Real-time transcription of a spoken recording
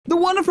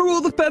wonderful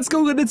world of pets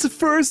go, and it's the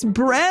first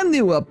brand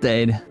new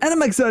update. And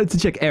I'm excited to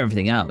check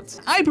everything out.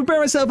 I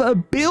prepared myself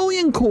 1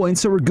 billion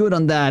coins, so we're good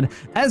on that.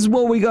 As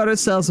well, we got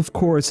ourselves, of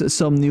course,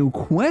 some new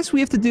quests we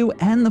have to do,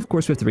 and of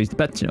course, we have to raise the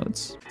pet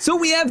nodes. So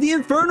we have the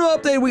Inferno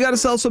update. We got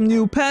ourselves some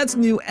new pets,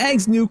 new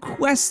eggs, new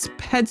quests,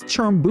 pet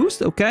charm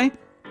boost, okay?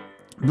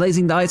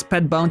 Blazing dice,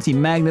 pet bounty,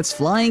 magnets,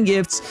 flying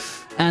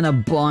gifts, and a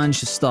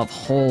bunch of stuff.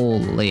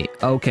 Holy.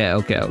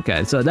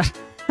 Okay. So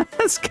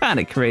that's kind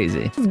of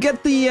crazy.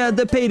 Get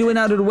the pay to win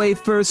out of the way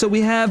first. So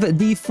we have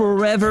the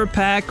Forever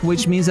pack,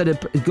 which means that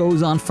it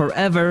goes on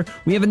forever.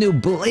 We have a new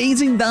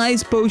Blazing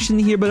Dice potion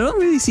here, but I don't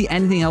really see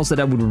anything else that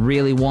I would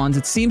really want.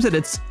 It seems that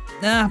it's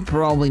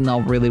probably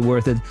not really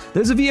worth it.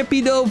 There's a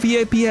VIP though.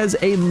 VIP has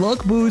a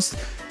luck boost,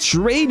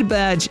 trade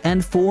badge,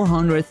 and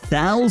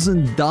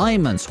 400,000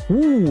 diamonds.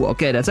 Ooh,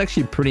 okay, that's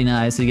actually pretty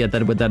nice to get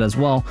that with that as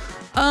well.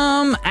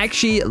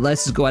 Actually,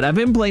 let's just go ahead. I've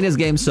been playing this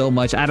game so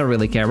much, I don't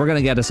really care. We're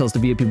gonna get ourselves the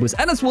VIP boost,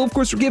 and as well, of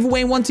course, we're giving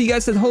away one to you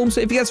guys at home. So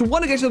if you guys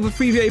want to get yourself a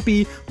free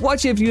VIP,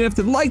 watch it. If you have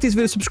to like this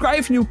video, subscribe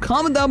if you're new,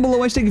 comment down below,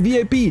 hashtag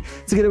VIP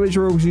to get away with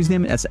your Robux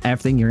username. That's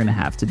everything you're gonna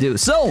have to do.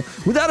 So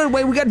with that out of the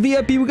way, we got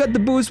VIP, we got the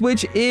boost,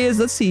 which is,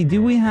 let's see,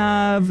 do we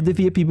have the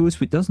VIP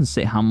boost? It doesn't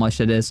say how much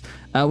it is.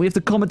 We have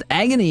the Comet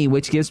Agony,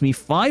 which gives me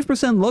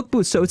 5% luck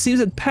boost. So it seems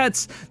that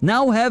pets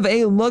now have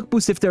a luck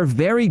boost if they're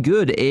very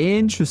good.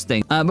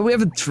 Interesting. But we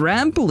have a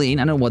trampoline. I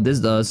don't know what this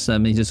does.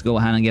 Let me just go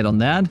ahead and get on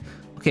that.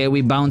 Okay,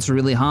 we bounce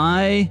really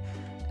high.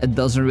 It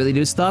doesn't really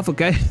do stuff,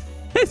 okay?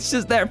 It's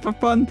just there for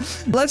fun.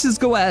 Let's just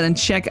go ahead and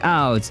check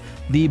out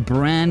the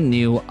brand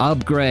new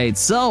upgrade.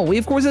 So we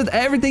of course had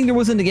everything there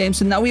was in the game.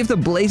 So now we have the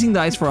Blazing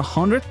Dice for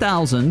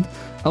 100,000.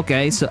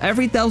 Okay, so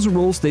every 1,000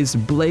 rolls, this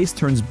blaze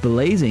turns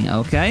blazing,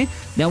 okay?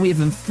 Now we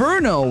have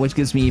Inferno, which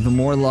gives me even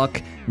more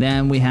luck.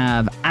 Then we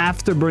have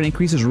Afterburn,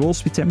 increases roll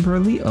speed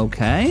temporarily,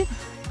 okay?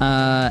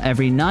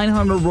 Every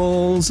 900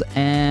 rolls,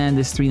 and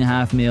this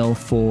 3.5 mil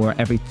for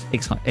every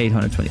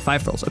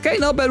 825 rolls. Okay,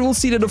 not bad. We'll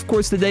see that, of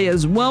course, today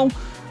as well.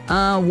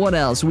 What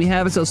else? We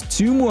have ourselves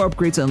 2 more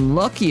upgrades and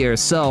luckier.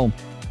 So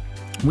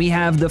we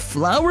have the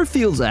Flower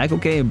Fields egg,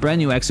 okay, a brand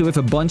new egg. So we have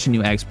a bunch of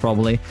new eggs,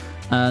 probably.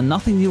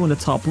 Nothing new on the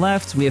top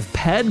left. We have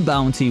Pet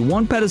Bounty.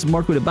 1 pet is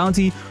marked with a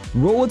bounty.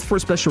 Roll it for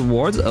special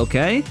rewards.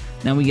 Okay.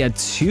 Then we get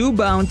 2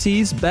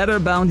 bounties. Better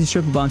bounties,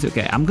 triple bounty.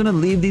 Okay, I'm gonna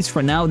leave these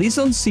for now. These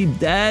don't seem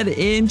that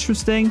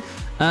interesting.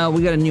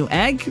 We got a new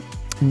egg.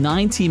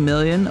 90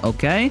 million.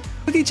 Okay.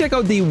 Okay, check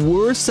out the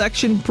worst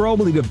section.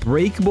 Probably the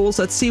breakables.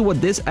 Let's see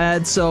what this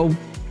adds. So,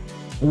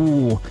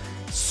 ooh.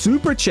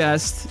 Super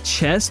chest.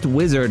 Chest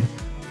wizard.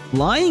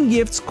 Flying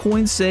gifts,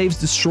 coin saves,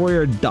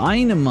 destroyer,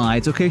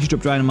 dynamite. Okay, she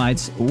dropped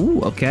dynamites. Ooh,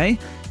 okay.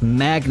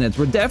 Magnets.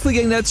 We're definitely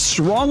getting that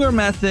stronger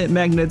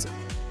magnet.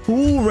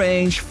 Full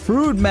range,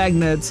 fruit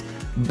magnets,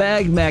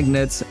 bag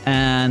magnets,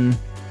 and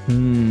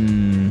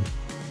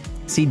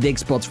see dig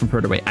spots from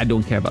further away. I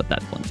don't care about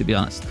that one, to be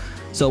honest.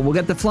 So we'll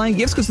get the flying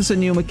gifts because it's a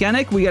new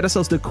mechanic. We get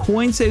ourselves the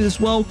coin saves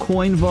as well,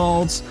 coin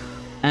vaults,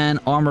 and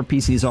armor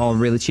PCs are all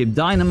really cheap.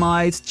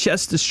 Dynamite,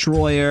 chest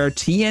destroyer,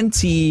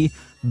 TNT.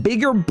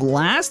 Bigger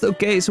blast.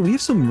 Okay, so we have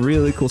some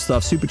really cool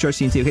stuff. Supercharged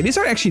TNT. Okay, these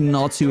are actually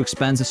not too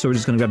expensive, so we're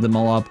just gonna grab them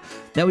all up.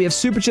 Then we have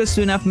super chest,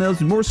 2.5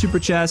 mils, more super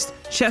chest,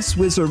 chest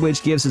wizard,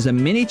 which gives us a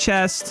mini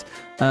chest.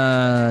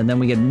 Then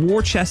we get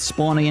more chests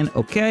spawning in.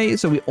 Okay,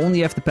 so we only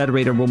have the pet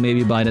raider. We'll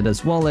maybe buy that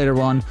as well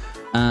later on.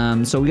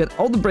 So we get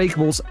all the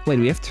breakables. Wait,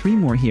 we have 3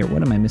 more here.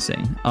 What am I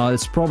missing?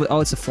 It's probably,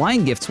 it's a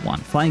flying gifts one.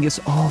 Flying gifts.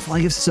 Oh,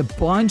 flying gifts is a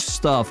bunch of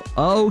stuff.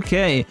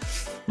 Okay.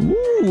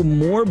 Ooh,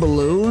 more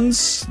balloons,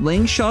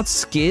 slingshot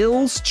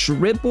skills,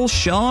 triple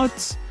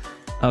shots.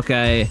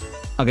 Okay,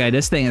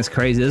 this thing is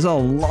crazy. There's a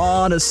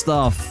lot of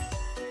stuff.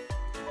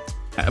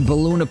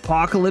 Balloon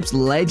apocalypse,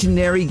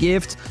 legendary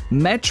gift,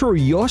 Metro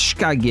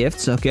Yoshka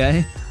gifts.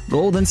 Okay,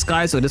 golden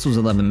sky. So this was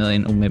 11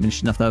 million. Oh, maybe I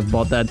shouldn't have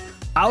bought that.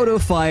 Auto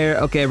fire.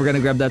 Okay, we're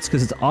gonna grab that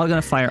because it's all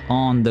gonna fire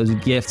on those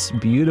gifts.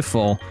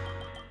 Beautiful.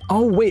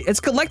 Oh wait,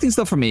 it's collecting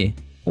stuff for me.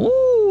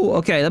 Ooh,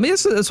 okay. Let me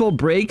just as well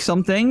break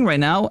something right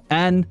now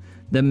and.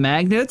 The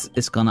magnet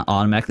is gonna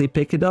automatically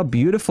pick it up.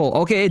 Beautiful.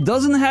 Okay, it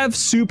doesn't have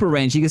super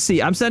range. You can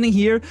see I'm standing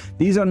here.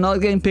 These are not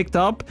getting picked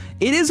up.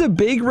 It is a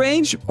big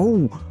range.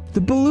 Oh,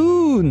 the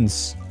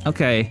balloons.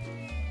 Okay.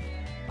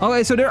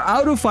 Okay, so they're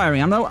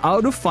auto-firing. I'm now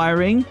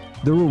auto-firing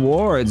the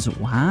rewards.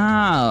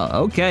 Wow.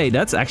 Okay,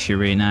 that's actually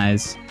really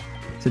nice.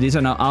 So these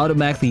are now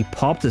automatically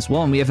popped as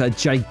well. And we have a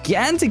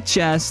gigantic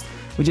chest,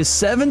 which is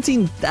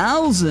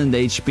 17,000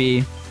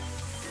 HP.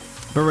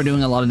 But we're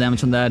doing a lot of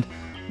damage on that.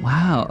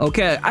 Wow,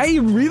 okay, I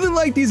really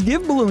like these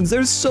gift balloons.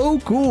 They're so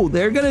cool.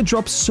 They're gonna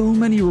drop so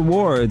many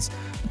rewards.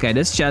 Okay,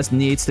 this chest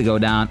needs to go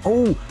down.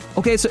 Oh,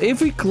 okay, so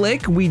if we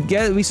click,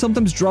 we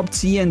sometimes drop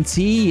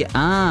TNT.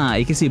 Ah,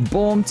 you can see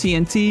bomb,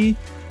 TNT.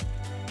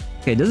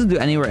 Okay, it doesn't do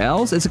anywhere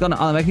else. It's gonna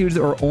automatically use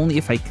it or only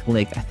if I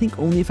click. I think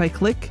only if I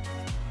click.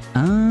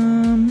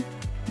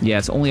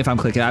 Yes, only if I'm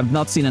clicking. I've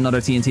not seen another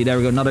TNT. There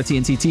we go, another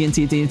TNT,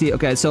 TNT, TNT.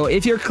 Okay, so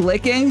if you're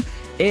clicking,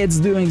 it's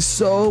doing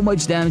so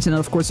much damage. And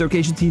of course, the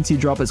occasional TNT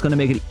drop is going to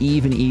make it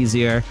even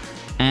easier.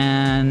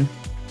 And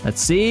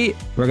Let's see.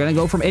 We're gonna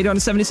go from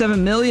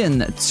 877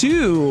 million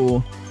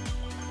to...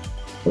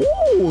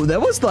 Oh,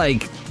 that was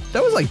like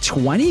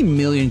 20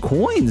 million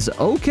coins.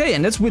 Okay,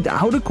 and that's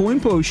without a coin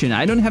potion.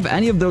 I don't have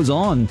any of those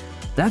on.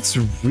 That's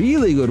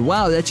really good.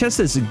 Wow, that chest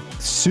is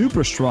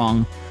super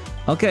strong.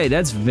 Okay,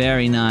 that's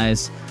very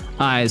nice.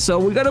 Alright, so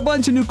we got a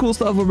bunch of new cool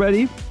stuff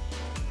already.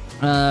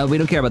 We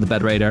don't care about the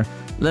bed raider.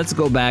 Let's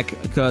go back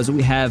because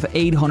we have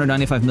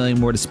 895 million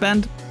more to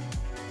spend.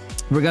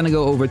 We're gonna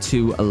go over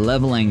to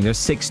leveling. There's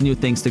 6 new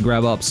things to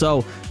grab up.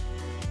 So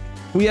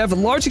we have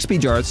large XP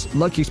jars,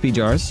 lucky XP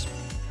jars.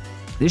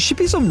 There should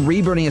be some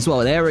rebirthing as well.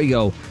 There we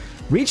go.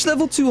 Reach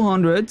level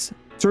 200,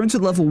 turn to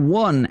level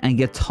 1 and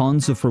get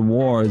tons of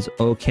rewards.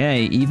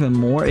 Okay, even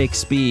more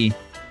XP.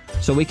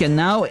 So we can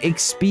now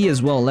XP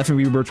as well. Left and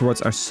rebirth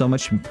rewards are so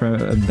much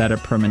better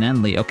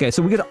permanently. Okay,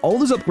 so we get all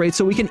those upgrades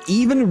so we can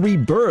even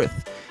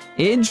rebirth.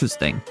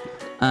 Interesting.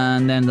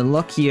 And then the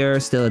luck here,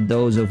 still at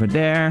those over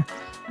there.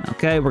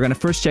 Okay, we're gonna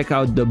first check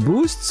out the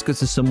boosts because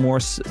there's some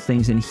more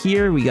things in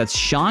here. We got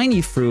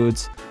shiny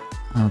fruits.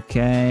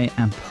 Okay,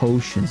 and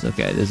potions.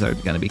 Okay, these are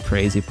gonna be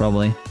crazy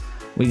probably.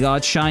 We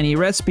got shiny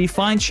recipe,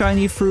 find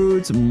shiny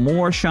fruits,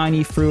 more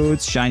shiny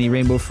fruits, shiny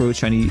rainbow fruits,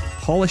 shiny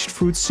polished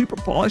fruits, super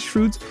polished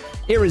fruits,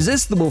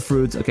 irresistible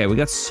fruits. Okay, we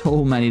got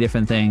so many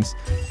different things.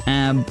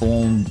 And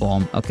boom,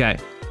 boom. Okay.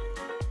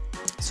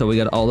 So we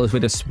got all those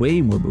with us.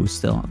 Way more boost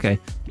still. Okay.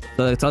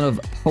 So a ton of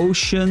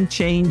potion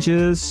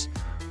changes.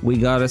 We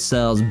got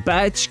ourselves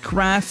batch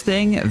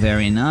crafting.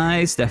 Very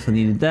nice.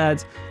 Definitely needed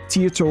that.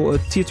 Tier 2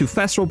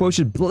 fast roll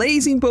potions.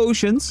 Blazing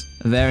potions.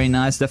 Very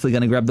nice. Definitely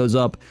gonna grab those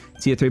up.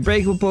 Tier 3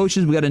 breakable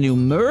potions. We got a new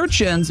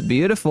merchant.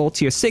 Beautiful.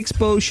 Tier 6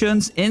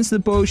 potions.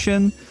 Instant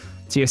potion.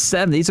 Tier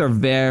 7. These are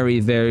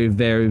very, very,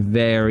 very,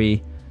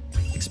 very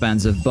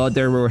expensive. But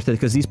they're worth it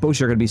because these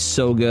potions are gonna be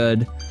so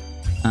good.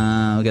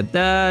 We got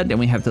that. Then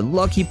we have the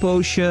lucky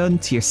potion.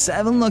 Tier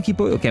 7 lucky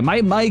potion. Okay,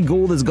 my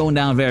gold is going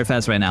down very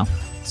fast right now.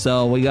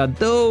 So we got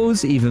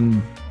those.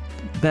 Even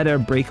better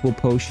breakable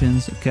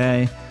potions.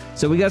 Okay.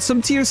 So we got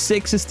some tier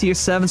 6s, tier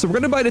 7. So we're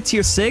going to buy the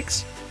tier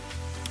 6.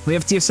 We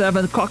have tier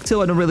 7.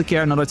 Cocktail, I don't really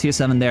care. Another tier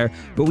 7 there.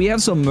 But we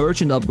have some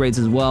merchant upgrades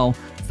as well.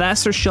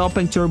 Faster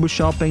shopping, turbo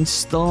shopping,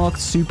 stocked,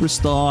 super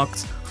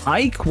stocked.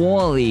 High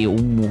quality.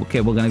 Ooh, okay,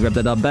 we're gonna grab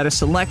that up. Better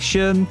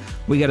selection.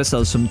 We gotta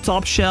sell some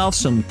top shelf,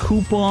 some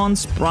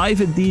coupons,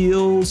 private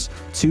deals,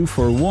 2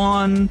 for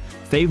 1.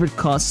 Favorite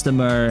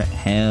customer.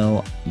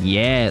 Hell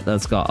yeah,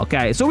 let's go.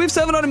 Okay, so we have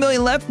 700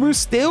 million left. We're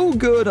still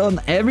good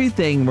on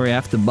everything we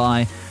have to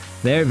buy.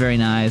 Very, very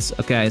nice.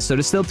 Okay, so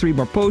there's still 3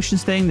 more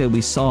potions thing that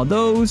we saw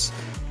those.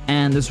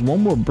 And there's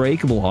 1 more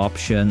breakable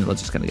option. Let's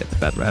just gonna get the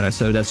bed rather.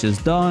 So that's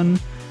just done.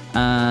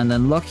 And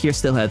then luck here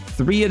still had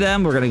 3 of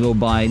them. We're gonna go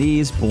buy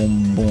these.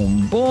 Boom,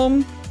 boom,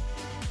 boom.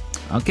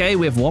 Okay,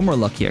 we have 1 more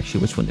luck here.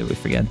 Actually, which one did we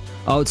forget?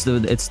 Oh, it's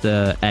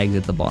the eggs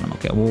at the bottom.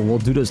 Okay, we'll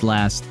do those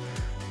last.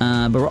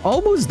 But we're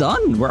almost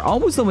done. We're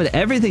almost done with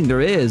everything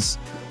there is.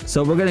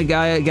 So we're gonna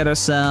get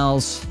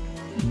ourselves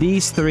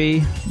these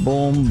 3.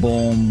 Boom,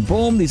 boom,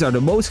 boom. These are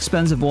the most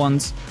expensive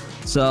ones.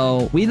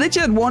 So we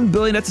literally had 1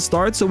 billion at the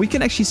start, so we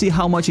can actually see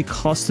how much it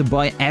costs to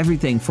buy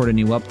everything for the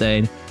new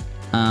update.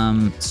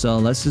 So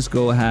let's just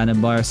go ahead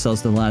and buy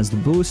ourselves the last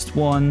boost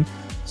one.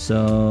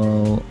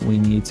 So we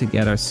need to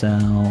get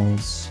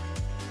ourselves,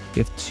 we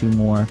have 2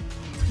 more.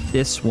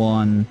 This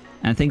one,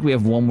 and I think we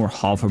have 1 more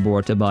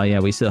hoverboard to buy. Yeah,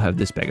 we still have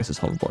this Pegasus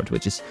hoverboard,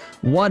 which is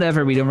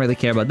whatever. We don't really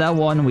care about that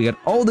one. We got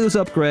all those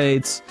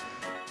upgrades.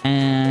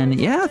 And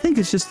yeah, I think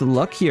it's just the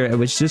luck here,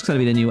 which is just going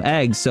to be the new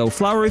egg. So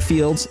flowery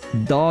fields,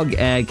 dog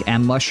egg,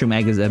 and mushroom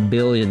egg is 1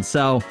 billion.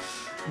 So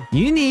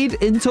you need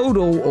in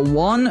total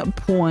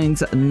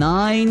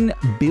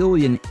 1.9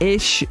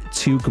 billion-ish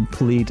to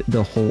complete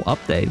the whole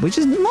update, which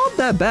is not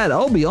that bad.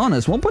 I'll be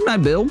honest,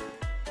 1.9 bill,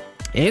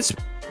 it's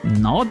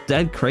not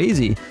that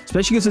crazy,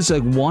 especially because it's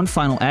like 1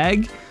 final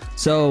egg.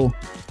 So,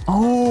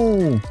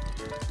 oh,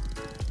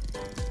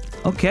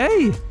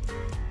 okay.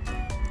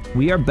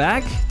 We are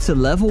back to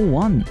level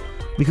 1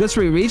 because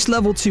we reached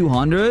level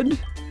 200.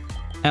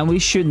 And we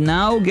should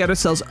now get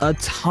ourselves a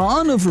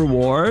ton of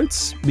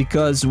rewards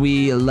because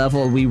we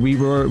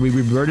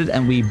reverted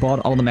and we bought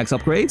all the max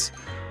upgrades.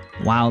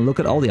 Wow, look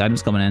at all the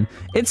items coming in.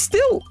 It's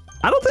still,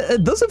 I don't think,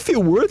 it doesn't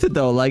feel worth it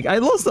though. Like I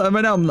lost, right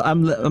now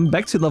I'm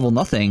back to level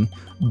nothing.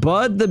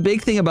 But the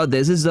big thing about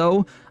this is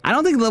though, I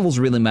don't think levels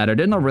really matter.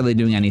 They're not really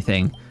doing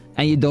anything.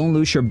 And you don't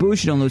lose your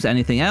boost, you don't lose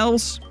anything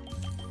else.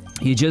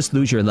 You just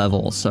lose your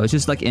levels. So it's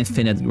just like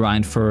infinite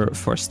grind for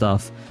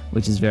stuff,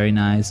 which is very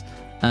nice.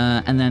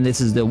 And then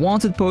this is the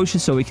wanted potion,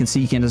 so we can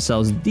see you can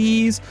ourselves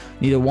these.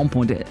 Need a 1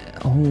 point.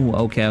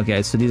 Oh,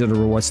 okay. So these are the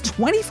rewards.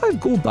 25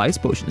 gold dice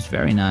potions,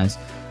 very nice.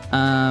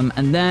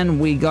 And then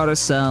we got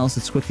ourselves.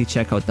 Let's quickly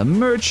check out the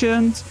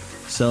merchant.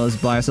 So let's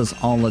buy ourselves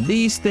all of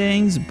these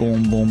things.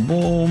 Boom, boom,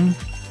 boom.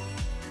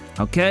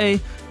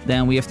 Okay.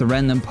 Then we have the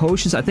random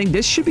potions. I think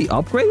this should be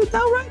upgraded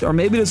now, right? Or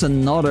maybe there's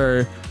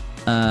another.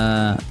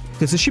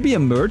 Because there should be a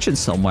merchant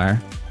somewhere.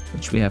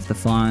 which we have to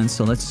find.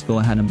 So let's just go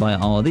ahead and buy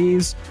all of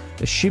these.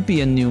 There should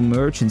be a new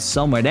merchant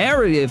somewhere. There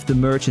already have the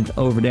merchant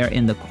over there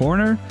in the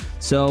corner.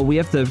 So we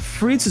have the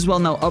fruits as well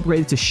now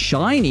upgraded to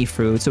shiny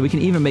fruit. So we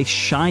can even make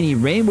shiny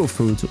rainbow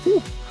fruits.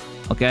 Ooh,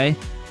 okay.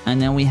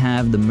 And then we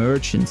have the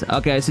merchant.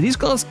 Okay, so these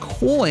cost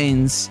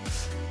coins.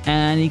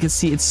 And you can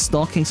see it's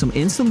stocking some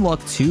instant luck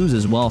 2s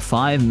as well.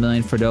 5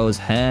 million for those.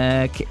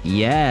 Heck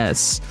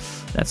yes.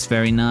 That's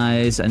very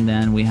nice. And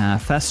then we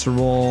have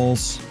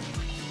festivals.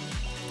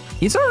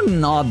 These are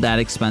not that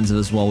expensive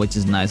as well, which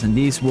is nice. And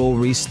these will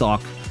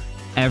restock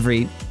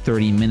every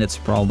 30 minutes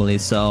probably.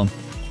 So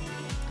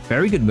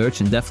very good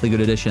merchant. Definitely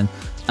good addition.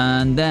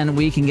 And then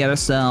we can get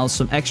ourselves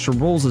some extra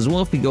rolls as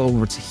well. If we go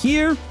over to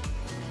here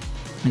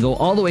and go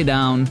all the way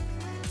down,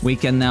 we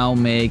can now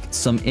make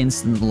some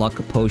instant luck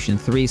potion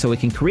 3. So we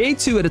can create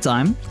 2 at a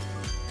time.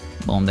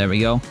 Boom, there we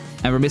go.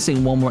 And we're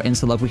missing 1 more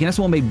instant luck. We can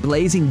also make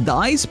blazing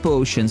dice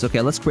potions. Okay,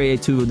 let's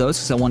create 2 of those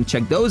because I want to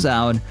check those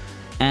out.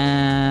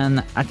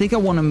 And I think I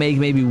want to make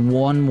maybe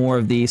 1 more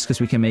of these because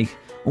we can make...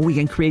 Oh, we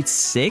can create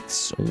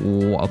 6?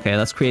 Oh, okay,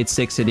 let's create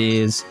 6 of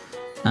these.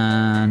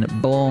 And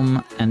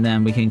boom. And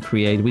then we can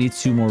create... We need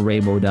 2 more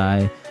rainbow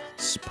die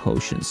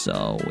potions,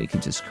 so we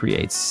can just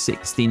create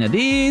 16 of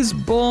these.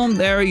 Boom,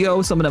 there we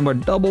go. Some of them are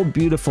double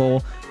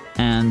beautiful,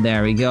 and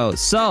there we go.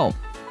 So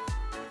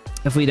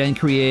if we then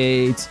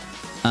create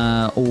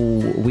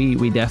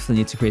we definitely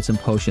need to create some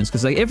potions,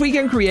 because like if we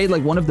can create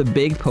like one of the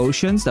big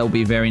potions, that would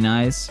be very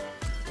nice.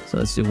 So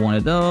let's do 1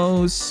 of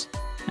those,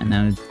 and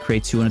then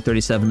create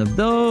 237 of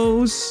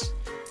those.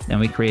 Then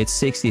we create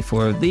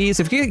 64 of these.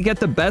 If you can get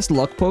the best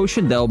luck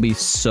potion, that will be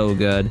so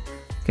good.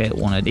 Okay,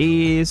 1 of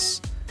these.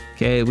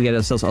 Okay, we get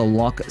ourselves a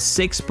luck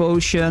 6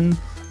 potion,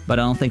 but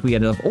I don't think we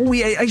get enough. Oh,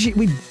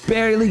 we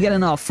barely get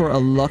enough for a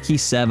lucky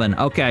 7.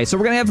 Okay, so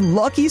we're gonna have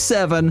lucky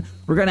 7.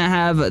 We're gonna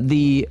have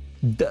the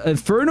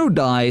Inferno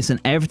dice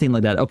and everything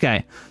like that.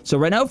 Okay, so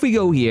right now if we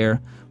go here,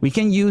 we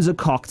can use a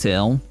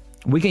cocktail.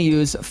 We can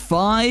use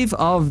 5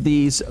 of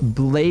these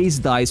blaze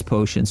dice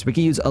potions. We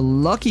can use a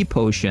lucky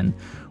potion.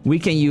 We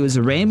can use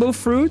rainbow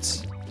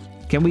fruits.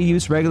 Can we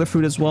use regular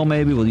fruit as well?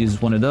 Maybe we'll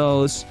use 1 of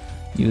those.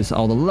 Use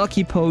all the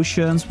lucky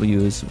potions. We'll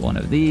use 1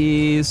 of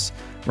these.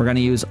 We're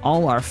gonna use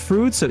all our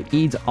fruits, so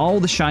eat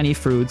all the shiny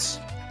fruits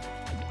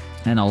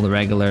and all the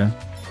regular.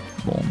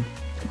 Boom,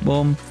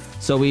 boom.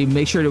 So we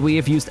make sure that we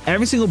have used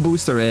every single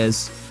boost there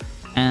is,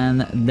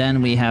 and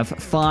then we have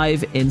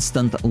 5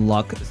 instant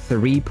luck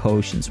 3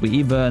 potions. We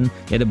even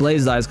the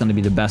blaze die is gonna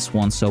be the best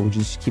one, so we'll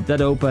just keep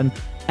that open.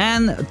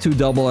 And to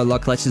double our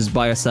luck, let's just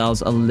buy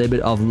ourselves a little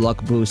bit of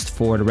luck boost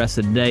for the rest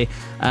of the day.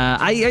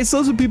 I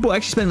saw some people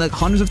actually spend like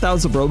hundreds of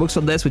thousands of Robux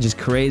on this, which is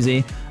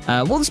crazy.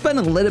 We'll spend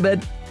a little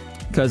bit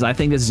because I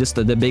think this is just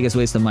the biggest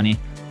waste of money.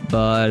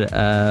 But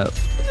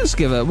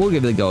we'll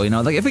give it a go. You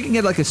know, like if we can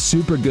get like a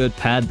super good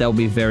pet, that would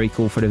be very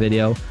cool for the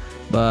video.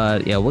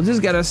 But yeah, we'll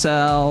just get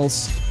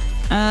ourselves.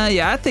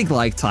 Yeah, I think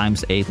like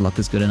times 8 luck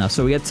is good enough.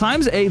 So we get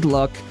times 8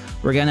 luck.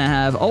 We're gonna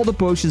have all the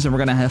potions, and we're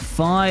gonna have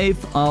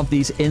 5 of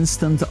these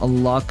instant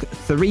luck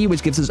 3,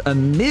 which gives us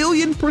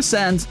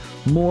 1,000,000%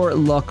 more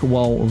luck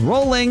while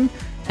rolling.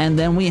 And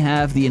then we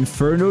have the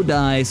Inferno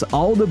dice,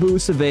 all the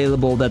boosts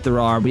available that there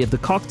are. We have the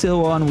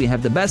cocktail one, we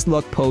have the best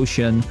luck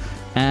potion,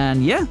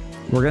 and yeah,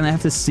 we're gonna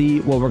have to see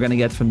what we're gonna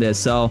get from this.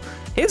 So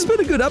it's been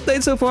a good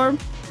update so far.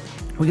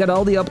 We got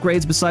all the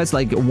upgrades besides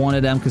like 1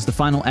 of them, because the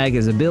final egg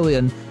is 1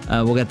 billion.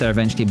 We'll get there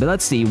eventually, but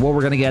let's see what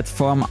we're gonna get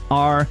from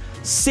our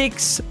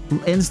 6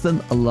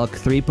 instant luck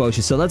 3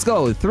 potions. So let's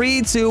go.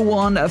 3, 2,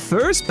 1.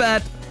 First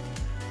bet.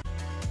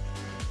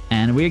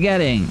 And we're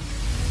getting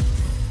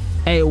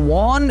a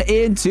 1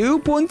 in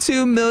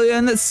 2.2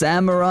 million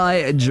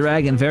samurai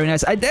dragon. Very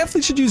nice. I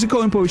definitely should use a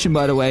coin potion,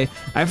 by the way.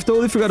 I've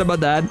totally forgot about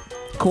that.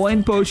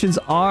 Coin potions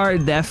are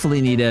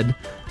definitely needed.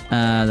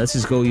 Let's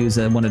just go use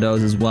 1 of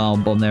those as well.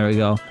 Boom, there we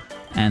go.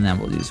 And then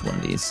we'll use 1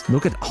 of these.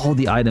 Look at all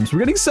the items. We're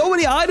getting so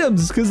many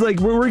items because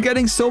like we're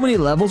getting so many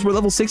levels. We're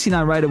level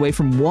 69 right away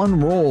from 1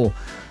 roll.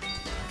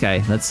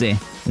 Okay, let's see.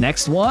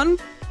 Next one.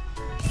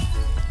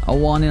 A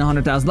 1 in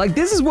 100,000. Like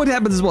this is what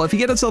happens as well. If you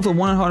get yourself a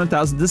 1 in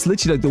 100,000, this is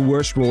literally like the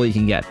worst roll you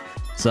can get.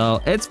 So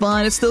it's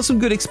fine. It's still some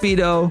good XP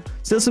though.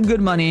 Still some good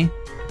money.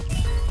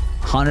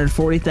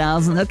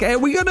 140,000. Okay,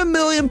 we got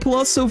 1,000,000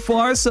 plus so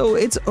far, so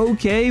it's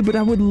okay. But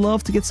I would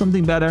love to get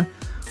something better.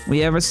 We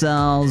have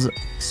ourselves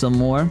some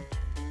more.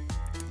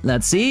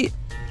 Let's see.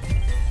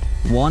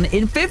 1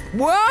 in 50.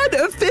 What?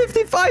 A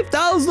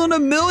 55,000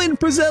 on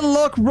 1,000,000%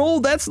 luck roll.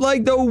 That's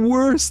like the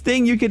worst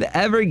thing you could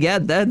ever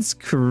get. That's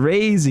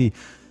crazy.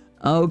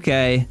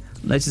 Okay.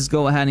 Let's just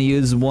go ahead and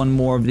use 1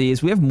 more of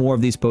these. We have more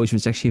of these potions,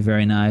 which is actually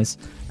very nice.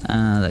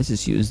 Let's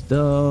just use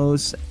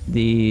those.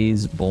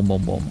 These. Boom,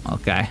 boom, boom.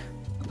 Okay.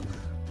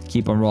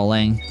 Keep on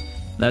rolling.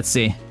 Let's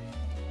see.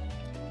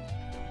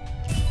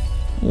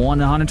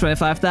 1 in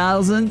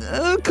 125,000.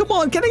 Come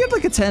on, can I get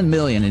like a 10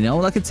 million, you know?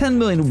 Like a 10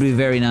 million would be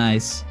very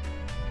nice.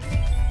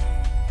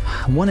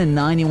 1 in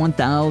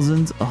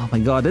 91,000. Oh my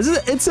god, it's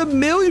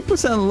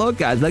 1,000,000% luck,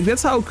 guys. Like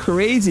that's how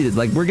crazy it is.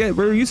 Like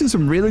we're using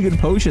some really good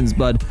potions,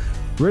 but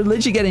we're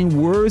literally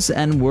getting worse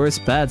and worse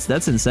pets.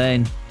 That's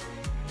insane.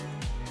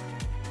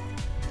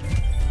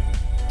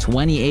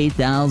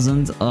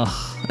 28,000.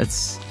 Ugh,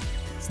 it's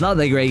not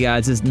that great,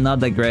 guys. It's not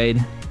that great.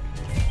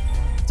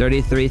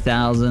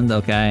 33,000.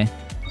 Okay.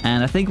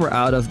 And I think we're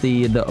out of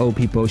the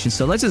OP potions.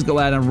 So let's just go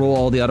ahead and roll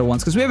all the other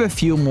ones because we have a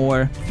few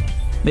more.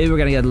 Maybe we're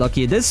gonna get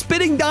lucky. This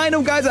spinning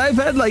dino, guys, I've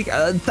had like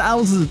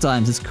thousands of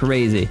times. It's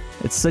crazy.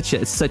 It's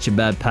such a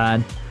bad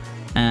pad.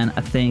 And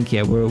I think,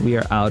 yeah, we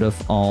are out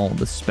of all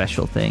the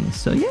special things.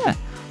 So yeah,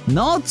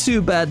 not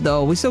too bad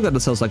though. We still got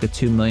ourselves like a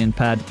 2 million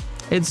pad.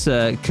 It's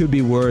could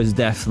be worse,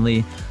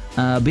 definitely.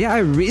 But yeah, I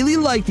really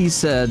like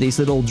these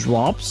little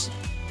drops.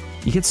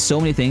 You get so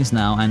many things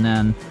now, and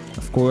then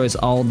of course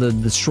all the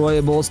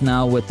destroyables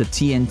now with the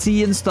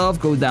TNT and stuff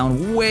go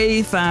down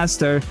way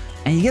faster,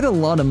 and you get a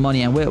lot of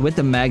money. And with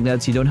the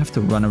magnets, you don't have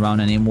to run around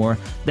anymore.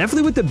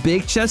 Definitely with the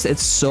big chest,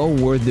 it's so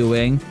worth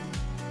doing.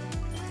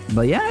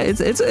 But yeah,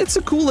 it's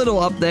a cool little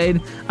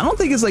update. I don't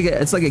think it's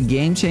like a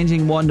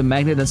game-changing one. The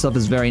magnet and stuff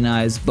is very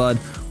nice, but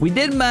we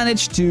did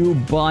manage to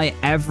buy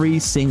every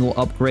single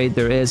upgrade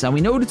there is, and we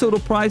know the total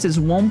price is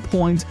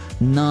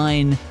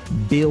 1.9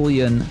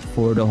 billion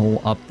for the whole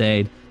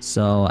update.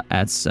 So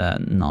that's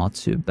not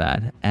too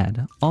bad at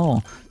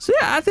all. So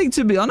yeah, I think,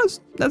 to be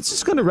honest, that's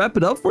just gonna wrap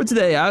it up for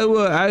today. I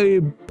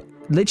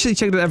literally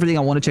checked out everything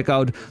I want to check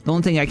out. The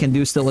only thing I can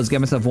do still is get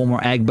myself one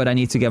more egg, but I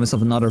need to get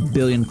myself another 1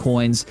 billion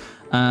coins.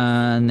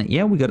 And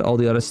yeah, we got all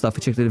the other stuff.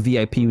 We checked out the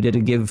VIP. We did a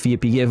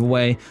VIP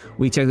giveaway.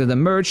 We checked out the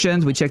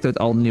merchant. We checked out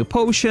all the new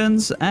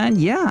potions. And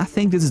yeah, I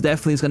think this is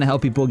definitely going to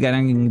help people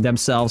getting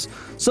themselves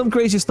some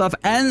crazy stuff.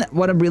 And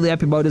what I'm really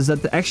happy about is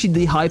that actually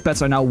the high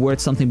pets are now worth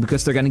something,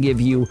 because they're going to give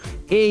you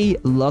a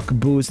luck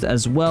boost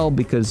as well.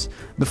 Because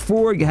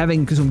before,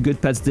 having some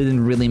good pets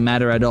didn't really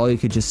matter at all. You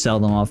could just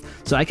sell them off.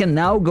 So I can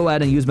now go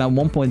ahead and use my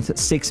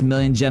 1.6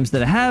 million gems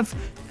that I have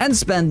and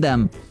spend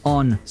them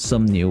on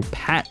some new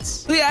pets.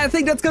 So yeah, I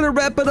think that's gonna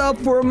wrap it up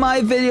for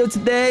my video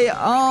today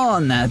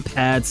on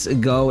Pets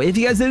Go. If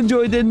you guys did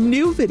enjoy the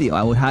new video,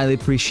 I would highly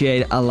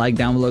appreciate a like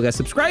down below, guys.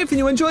 Subscribe if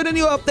you enjoyed a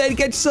new update,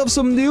 get yourself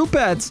some new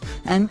pets,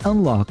 and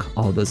unlock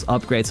all those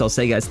upgrades. I'll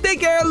say, guys,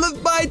 take care,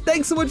 live, bye,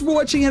 thanks so much for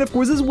watching, and of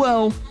course as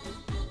well,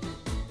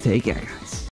 take care, guys.